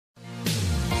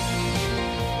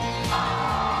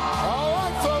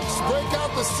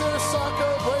the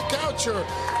seersucker.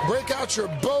 Break out your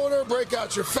boner, break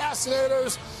out your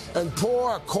fascinators, and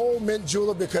pour a cold mint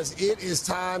julep because it is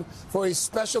time for a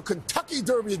special Kentucky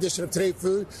Derby edition of Today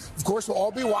Food. Of course, we'll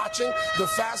all be watching the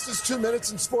fastest 2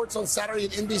 minutes in sports on Saturday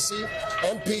at NBC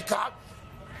and Peacock.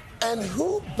 And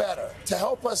who better to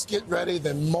help us get ready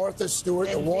than Martha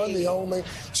Stewart, the one, the only.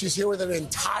 She's here with an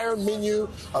entire menu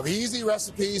of easy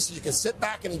recipes so you can sit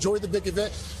back and enjoy the big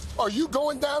event. Are you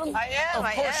going down them? I am.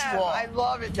 Of course you are. I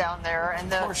love it down there.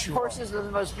 And the horses are the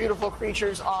most beautiful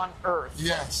creatures on earth.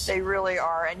 Yes. They really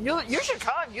are. And you should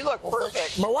come. You look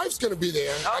perfect. My wife's going to be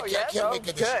there. Oh, I can't make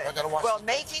it this year. I got to watch it.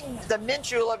 Making the mint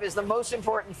julep is the most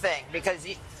important thing because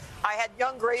I had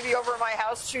Young Gravy over at my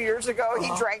house 2 years ago. He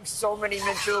drank so many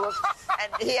mint juleps,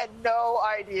 and he had no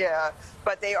idea.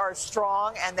 But they are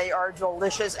strong, and they are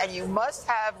delicious, and you must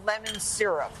have lemon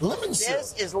syrup. Lemon syrup?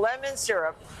 This is lemon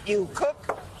syrup. You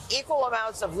cook equal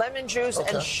amounts of lemon juice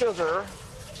and sugar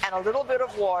and a little bit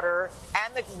of water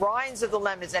and the rinds of the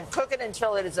lemons and cook it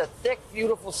until it is a thick,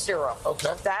 beautiful syrup.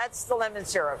 Okay. That's the lemon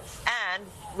syrup. And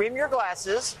rim your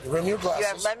glasses. Rim your glasses. You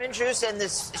have lemon juice in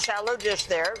this shallow dish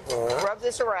there. Rub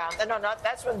this around. No,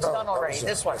 that's one's done already.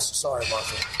 This one. Sorry,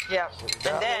 Martha. Yeah.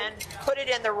 And then put it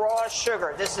in the raw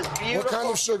sugar. This is beautiful. What kind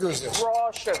of sugar is this?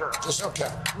 Raw sugar. Just okay.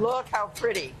 Look how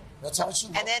pretty. That's how it should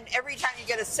look. And then every time you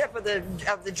get a sip of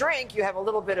the drink, you have a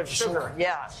little bit of sugar.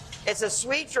 Yeah. It's a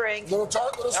sweet drink. Little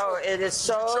tart, little sweet. Oh, it is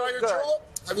so Did you try your good.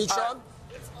 julep? Have you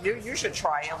tried? You should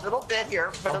try a little bit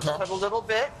here. Put a little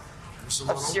bit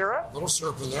of syrup. Little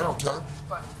syrup in there, okay.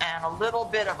 And a little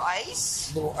bit of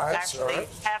ice. Little ice, Actually, all right.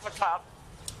 half a cup.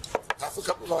 Half a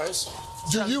cup of ice.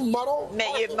 Do you muddle?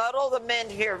 You muddle the mint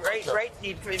here, right?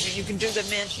 You can do the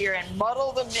mint here and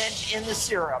muddle the mint in the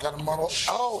syrup. Got to muddle.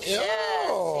 Oh, yeah. Yes.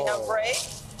 You know, great.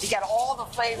 You got all the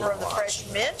flavor of the fresh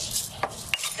mint.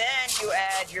 Then you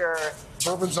add your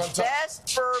bourbon's on top.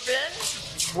 Best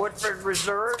bourbon, Woodford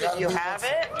Reserve, if you have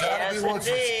it. Yes,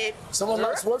 indeed. Someone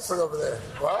likes Woodford over there.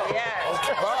 Wow. Yeah.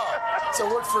 Okay. Wow. It's a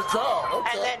Woodford crowd. Okay.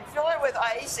 And then fill it with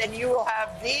ice, and you will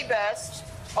have the best.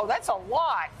 Oh, that's a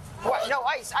lot. What? No,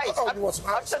 ice. Oh, you want some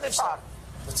ice? Up to the top.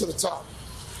 Up to the top.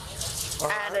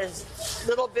 And a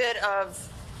little bit of,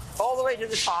 all the way to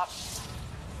the top.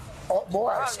 Oh,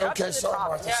 more ice. Okay, sorry,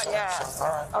 Martha. Yeah. All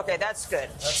right. Okay, that's good.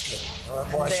 That's good. All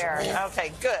right, more ice. There.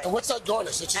 Okay, good. And what's that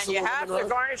garnish? It's just and you have to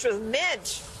garnish with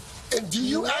mint. And do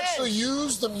you actually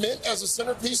use the mint as a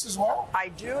centerpice as well? I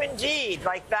do indeed.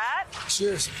 Like that.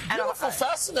 Cheers. Beautiful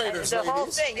fascinators, the ladies. whole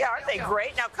thing. Yeah, aren't they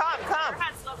great? Now come.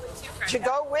 To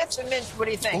go with the mint, what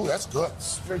do you think? Oh, that's good.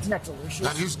 Isn't that delicious?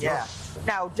 That is good. Yeah.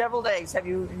 Now, deviled eggs. Have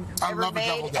you ever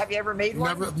made? Have you ever made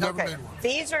one? Never made one.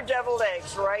 These are deviled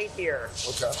eggs right here.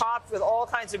 Okay. Topped with all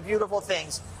kinds of beautiful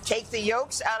things. Take the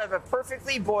yolks out of a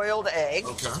perfectly boiled egg.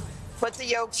 Okay. Put the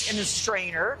yolks in a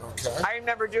strainer. Okay. I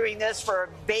remember doing this for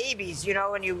babies, you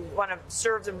know, when you want to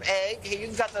serve them egg. You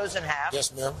can cut those in half.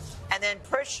 Yes, ma'am. And then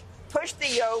push the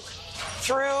yolk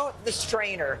through the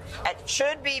strainer. It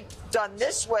should be done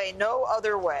this way, no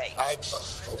other way.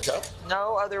 Okay.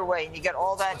 No other way. And you get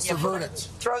all that. What's the verdict?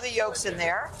 Throw the yolks in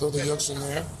there. Throw the yolks in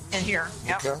there. In here.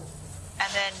 Yep. Okay.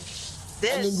 And then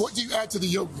this. And then what do you add to the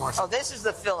yolk, Martha? Oh, this is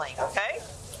the filling, okay?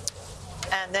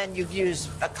 And then you use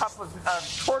a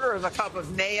quarter of a cup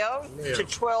of mayo to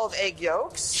 12 egg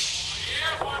yolks.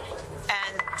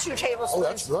 And 2 tablespoons. Oh,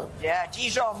 that's good. Yeah,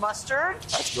 Dijon mustard.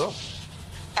 That's good.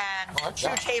 And 2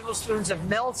 tablespoons of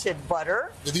melted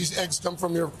butter. Did these eggs come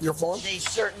from your farm? They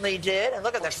certainly did. And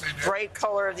look at the bright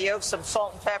color of the yolks, some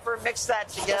salt and pepper. Mix that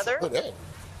together. That's a good egg.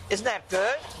 Isn't that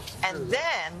good? And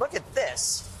then, look at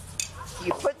this.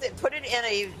 You put it in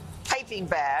a piping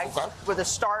bag with a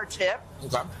star tip.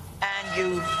 Okay. And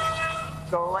you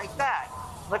go like that.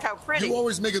 Look how pretty. You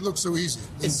always make it look so easy.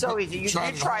 It's so easy. You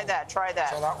try that. Try that. Try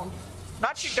that one?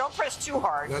 Don't press too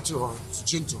hard. Not too hard. It's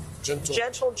gentle.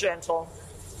 Gentle.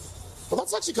 Well,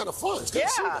 that's actually kind of fun. It's kind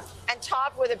of soothing. And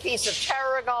top with a piece of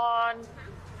tarragon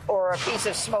or a piece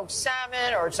of smoked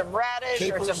salmon or some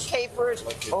radish or some capers.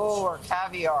 Like capers. Oh, or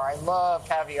caviar. I love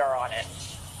caviar on it.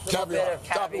 Caviar.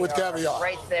 Top it with caviar.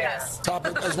 Right there. Yes. Top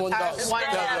it as one does. One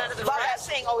down under the bread. Last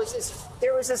thing,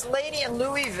 there was this lady in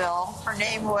Louisville. Her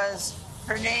name was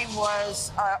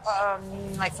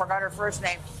I forgot her first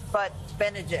name, but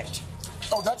Benedict.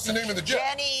 Oh, that's the name of the dip.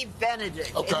 Jenny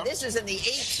Benedict. Okay. And this is in the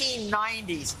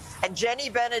 1890s. And Jenny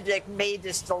Benedict made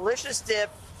this delicious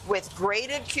dip with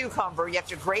grated cucumber. You have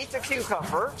to grate the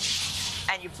cucumber.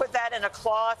 And you put that in a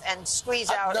cloth and squeeze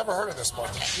out. I've never heard of this one.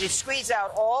 You squeeze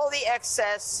out all the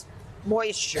excess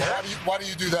moisture. Why do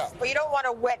you do that? Well, you don't want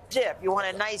a wet dip. You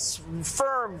want a nice,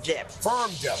 firm dip.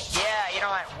 Firm dip. Yeah, you don't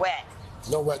want wet.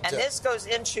 No wet dip. And this goes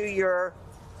into your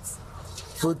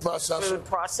Food processor. Food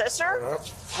processor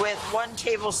with 1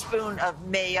 tablespoon of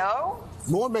mayo.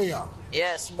 More mayo.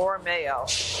 Yes, more mayo.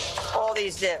 All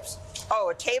these dips. Oh,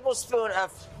 a tablespoon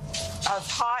of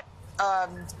hot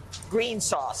green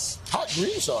sauce. Hot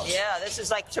green sauce? Yeah, this is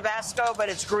like Tabasco, but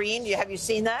it's green. Have you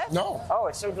seen that? No. Oh,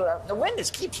 it's so good. The wind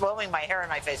keeps blowing my hair in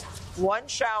my face. 1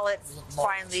 shallot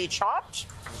finely chopped.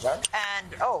 Okay.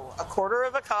 And, a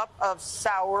 1/4 cup of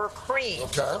sour cream.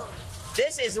 Okay.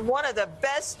 This is one of the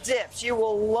best dips. You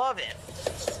will love it.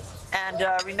 And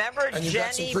remember, and you Jenny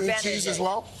got some cream Benedict. cheese as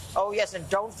well? Oh, yes, and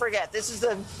don't forget, this is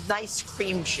the nice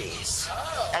cream cheese.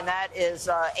 And that is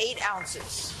 8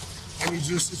 ounces. And it's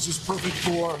just perfect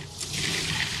for...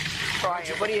 Brian,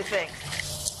 what do you think?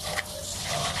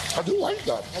 I do like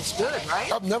that. It's good,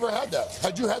 right? I've never had that.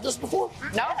 Had you had this before?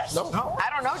 No. No. I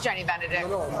don't know Jenny Benedict.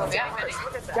 No. Yeah.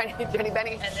 Look at that. Jenny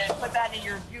Benny. And then put that in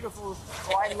your beautiful,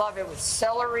 I love it, with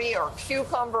celery or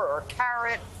cucumber or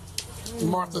carrot.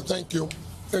 Martha, thank you.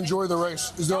 Enjoy the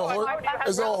race. Is there a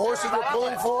horse that you're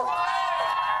pulling for?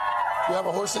 You have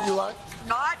a horse that you like?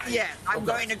 Not yet. I'm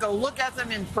going to go look at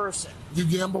them in person. You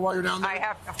gamble while you're down there? I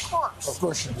have, of course. Of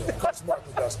course you do. That's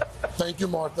Martha does. Thank you,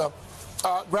 Martha.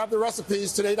 Grab the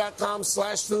recipes,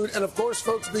 today.com/food. And of course,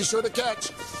 folks, be sure to catch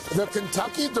the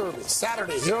Kentucky Derby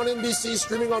Saturday here on NBC,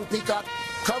 streaming on Peacock.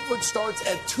 Coverage starts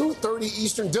at 2:30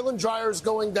 Eastern. Dylan Dreyer's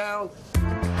going down.